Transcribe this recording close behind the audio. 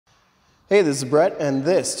Hey, this is Brett, and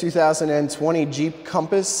this 2020 Jeep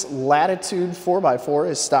Compass Latitude 4x4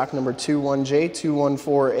 is stock number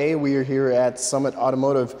 21J214A. We are here at Summit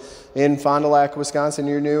Automotive in Fond du Lac, Wisconsin,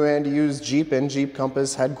 your new and used Jeep and Jeep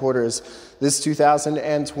Compass headquarters. This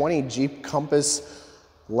 2020 Jeep Compass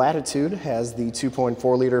Latitude has the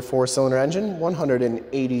 2.4-liter four-cylinder engine,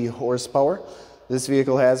 180 horsepower. This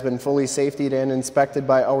vehicle has been fully safetied and inspected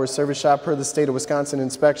by our service shop per the state of Wisconsin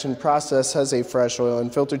inspection process, has a fresh oil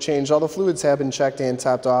and filter change. All the fluids have been checked and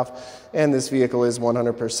topped off, and this vehicle is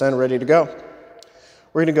 100% ready to go.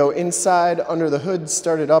 We're going to go inside under the hood,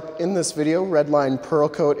 start it up in this video. Redline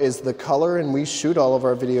Pearlcoat is the color, and we shoot all of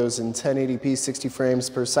our videos in 1080p 60 frames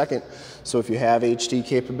per second. So if you have HD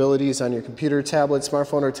capabilities on your computer, tablet,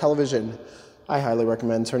 smartphone, or television, I highly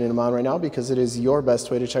recommend turning them on right now because it is your best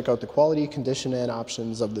way to check out the quality, condition, and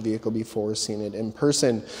options of the vehicle before seeing it in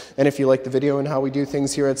person. And if you like the video and how we do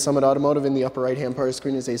things here at Summit Automotive, in the upper right-hand part of the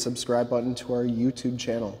screen is a subscribe button to our YouTube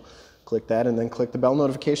channel. Click that and then click the bell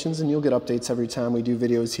notifications and you'll get updates every time we do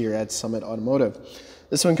videos here at Summit Automotive.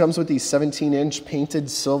 This one comes with the 17-inch painted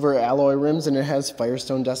silver alloy rims, and it has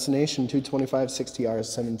Firestone Destination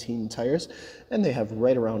 225/60R17 tires, and they have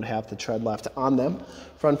right around half the tread left on them.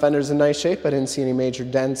 Front fender's in nice shape. I didn't see any major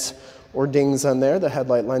dents or dings on there. The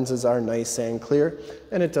headlight lenses are nice and clear,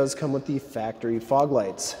 and it does come with the factory fog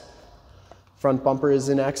lights. Front bumper is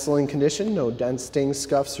in excellent condition. No dents, stings,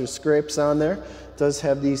 scuffs, or scrapes on there. It does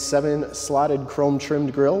have the 7-slotted chrome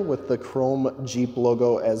trimmed grille with the chrome Jeep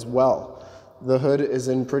logo as well. The hood is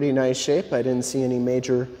in pretty nice shape. I didn't see any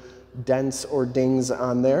major dents or dings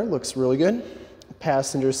on there. Looks really good.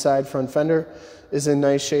 Passenger side front fender is in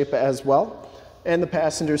nice shape as well. And the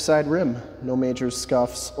passenger side rim, no major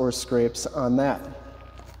scuffs or scrapes on that.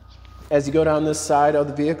 As you go down this side of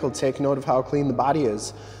the vehicle, take note of how clean the body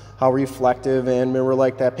is, how reflective and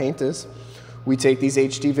mirror-like that paint is. We take these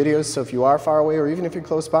HD videos, so if you are far away or even if you're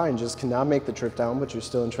close by and just cannot make the trip down, but you're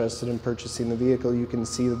still interested in purchasing the vehicle, you can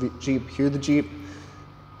see the Jeep, hear the Jeep,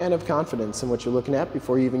 and have confidence in what you're looking at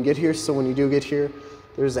before you even get here. So when you do get here,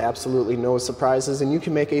 there's absolutely no surprises, and you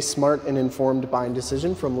can make a smart and informed buying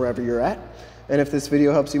decision from wherever you're at. And if this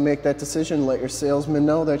video helps you make that decision, let your salesman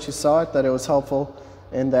know that you saw it, that it was helpful,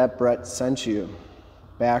 and that Brett sent you.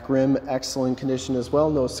 Back rim, excellent condition as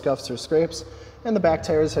well, no scuffs or scrapes. And the back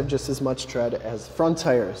tires have just as much tread as the front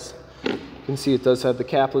tires. You can see it does have the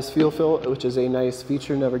Capless fuel fill, which is a nice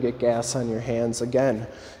feature. Never get gas on your hands again.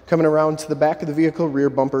 Coming around to the back of the vehicle, rear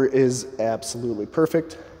bumper is absolutely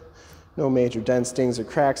perfect. No major dents, stings, or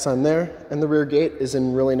cracks on there. And the rear gate is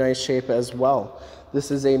in really nice shape as well. This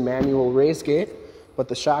is a manual raise gate, but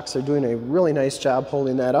the shocks are doing a really nice job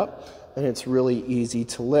holding that up, and it's really easy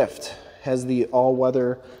to lift. Has the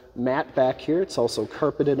all-weather mat back here. It's also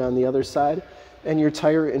carpeted on the other side. And your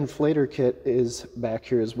tire inflator kit is back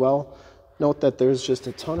here as well. Note that there's just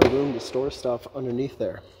a ton of room to store stuff underneath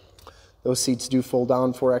there. Those seats do fold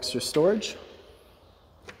down for extra storage.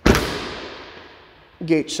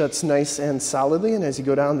 Gate shuts nice and solidly, and as you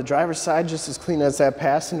go down the driver's side, just as clean as that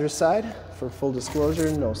passenger side. For full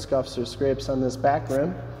disclosure, no scuffs or scrapes on this back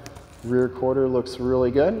rim. Rear quarter looks really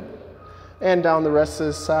good. And down the rest of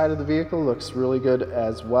the side of the vehicle looks really good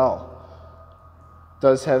as well.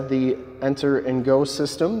 Does have the enter and go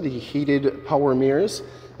system, the heated power mirrors.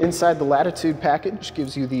 Inside the Latitude package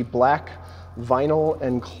gives you the black vinyl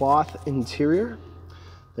and cloth interior.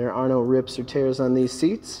 There are no rips or tears on these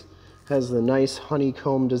seats. Has the nice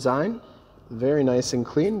honeycomb design. Very nice and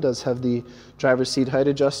clean. Does have the driver's seat height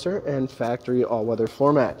adjuster and factory all-weather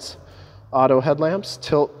floor mats. Auto headlamps,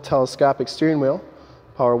 tilt telescopic steering wheel,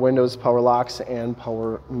 power windows, power locks, and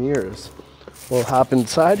power mirrors. We'll hop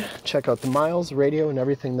inside, check out the miles, radio, and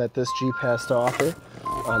everything that this Jeep has to offer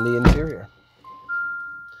on the interior.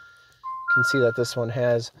 You can see that this one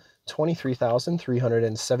has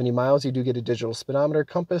 23,370 miles. You do get a digital speedometer,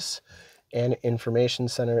 compass, and information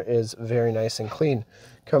center is very nice and clean.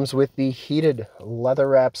 Comes with the heated leather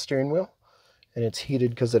wrap steering wheel, and it's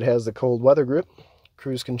heated because it has the cold weather grip.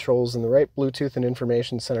 Cruise controls on the right, Bluetooth and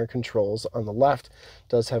information center controls on the left.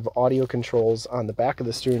 Does have audio controls on the back of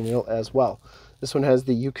the steering wheel as well. This one has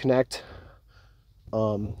the Uconnect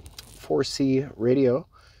 4C radio,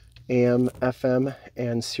 AM, FM,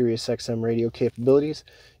 and Sirius XM radio capabilities.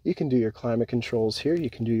 You can do your climate controls here. You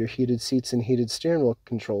can do your heated seats and heated steering wheel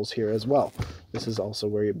controls here as well. This is also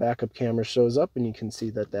where your backup camera shows up, and you can see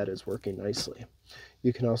that that is working nicely.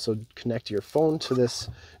 You can also connect your phone to this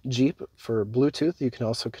Jeep for Bluetooth. You can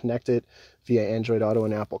also connect it via Android Auto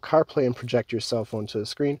and Apple CarPlay and project your cell phone to the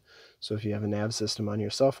screen. So if you have a nav system on your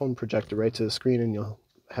cell phone, project it right to the screen and you'll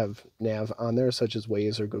have nav on there, such as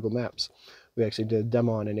Waze or Google Maps. We actually did a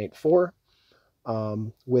demo on an 8.4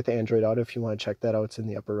 with Android Auto. If you want to check that out, it's in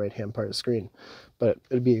the upper right hand part of the screen. But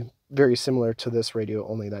it'd be very similar to this radio,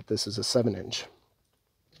 only that this is a 7-inch.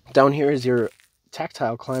 Down here is your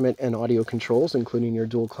tactile climate and audio controls, including your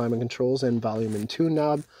dual climate controls and volume and tune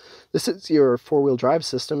knob. This is your 4-wheel drive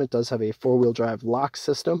system. It does have a 4-wheel drive lock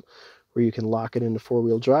system where you can lock it into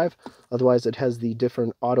 4-wheel drive. Otherwise, it has the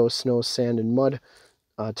different auto, snow, sand, and mud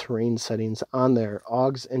terrain settings on there,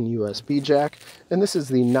 AUX and USB jack. And this is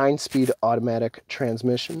the 9-speed automatic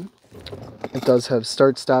transmission. It does have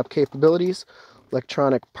start-stop capabilities,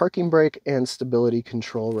 electronic parking brake, and stability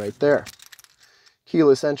control right there.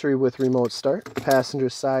 Keyless entry with remote start. Passenger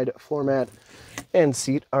side floor mat and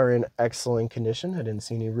seat are in excellent condition. I didn't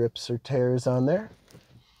see any rips or tears on there.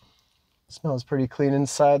 Smells pretty clean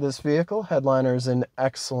inside this vehicle. Headliner is in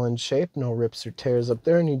excellent shape. No rips or tears up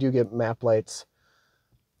there, and you do get map lights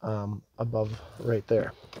above right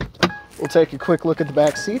there. We'll take a quick look at the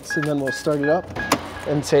back seats, and then we'll start it up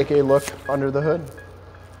and take a look under the hood.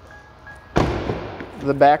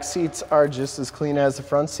 The back seats are just as clean as the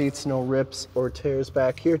front seats, no rips or tears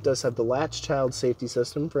back here. It does have the Latch child safety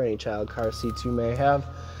system for any child car seats you may have.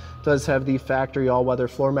 It does have the factory all-weather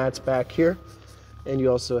floor mats back here, and you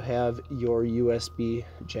also have your USB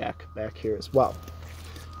jack back here as well.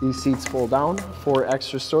 These seats fold down for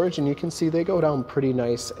extra storage, and you can see they go down pretty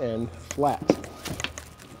nice and flat.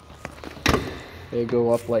 They go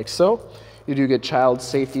up like so. You do get child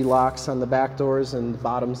safety locks on the back doors, and the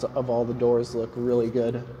bottoms of all the doors look really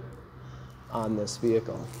good on this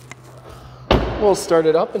vehicle. We'll start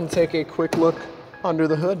it up and take a quick look under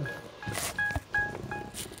the hood.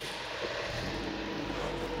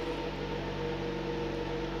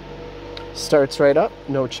 Starts right up,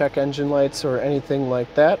 no check engine lights or anything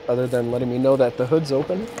like that, other than letting me know that the hood's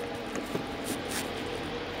open.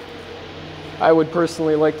 I would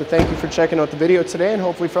personally like to thank you for checking out the video today, and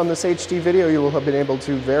hopefully from this HD video you will have been able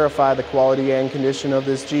to verify the quality and condition of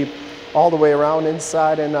this Jeep all the way around,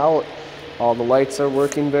 inside and out. All the lights are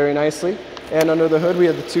working very nicely. And under the hood we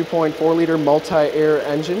have the 2.4 liter multi-air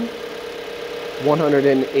engine,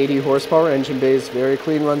 180 horsepower. Engine bay is very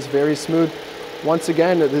clean, runs very smooth. Once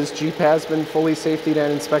again, this Jeep has been fully safetied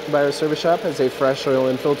and inspected by our service shop, has a fresh oil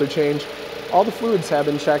and filter change. All the fluids have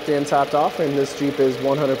been checked and topped off, and this Jeep is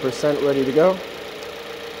 100% ready to go.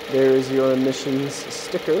 There is your emissions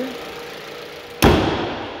sticker.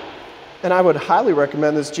 And I would highly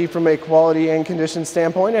recommend this Jeep from a quality and condition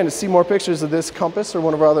standpoint. And to see more pictures of this Compass or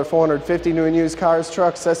one of our other 450 new and used cars,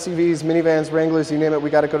 trucks, SUVs, minivans, Wranglers, you name it,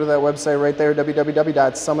 we got to go to that website right there,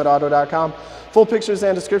 www.summitauto.com. Full pictures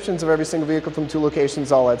and descriptions of every single vehicle from 2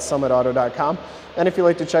 locations, all at summitauto.com. And if you'd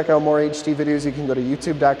like to check out more HD videos, you can go to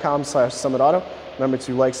youtube.com/summitauto. Remember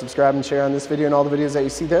to like, subscribe, and share on this video and all the videos that you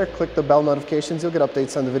see there. Click the bell notifications. You'll get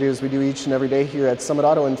updates on the videos we do each and every day here at Summit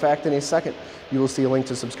Auto. In fact, in a second, you will see a link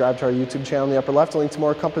to subscribe to our YouTube channel in the upper left, a link to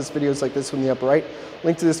more Compass videos like this one in the upper right,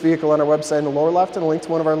 link to this vehicle on our website in the lower left, and a link to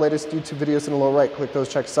one of our latest YouTube videos in the lower right. Click those,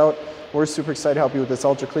 check us out. We're super excited to help you with this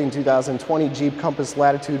ultra clean 2020 Jeep Compass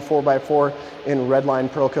Latitude 4x4 in Redline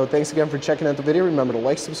Pearlcoat. Thanks again for checking out the video. Remember to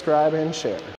like, subscribe, and share.